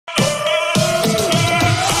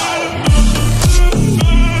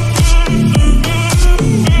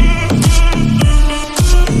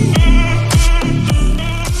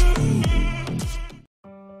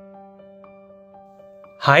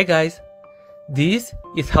Hi guys, this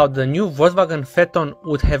is how the new Volkswagen Phaeton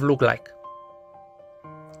would have looked like.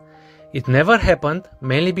 It never happened,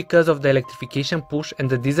 mainly because of the electrification push and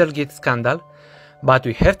the Dieselgate scandal, but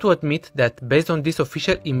we have to admit that based on these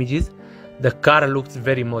official images, the car looks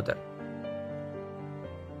very modern.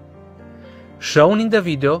 Shown in the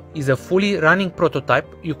video is a fully running prototype.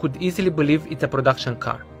 You could easily believe it's a production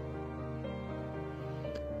car.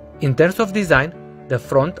 In terms of design, the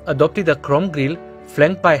front adopted a chrome grille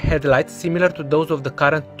flanked by headlights similar to those of the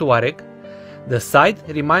current Touareg. The side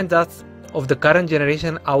reminds us of the current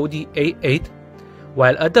generation Audi A8,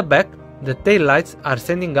 while at the back, the tail lights are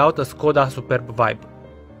sending out a Skoda Superb vibe.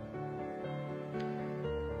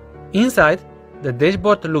 Inside, the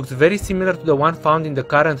dashboard looks very similar to the one found in the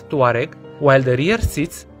current Touareg, while the rear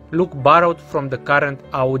seats look borrowed from the current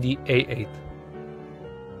Audi A8.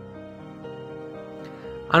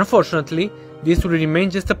 Unfortunately, this will remain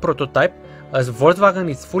just a prototype, as Volkswagen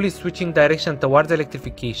is fully switching direction towards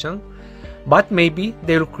electrification, but maybe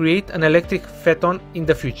they will create an electric Phaeton in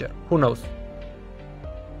the future, who knows.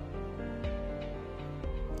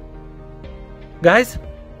 Guys,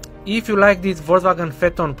 if you like this Volkswagen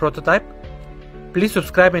Phaeton prototype, please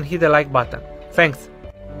subscribe and hit the like button. Thanks!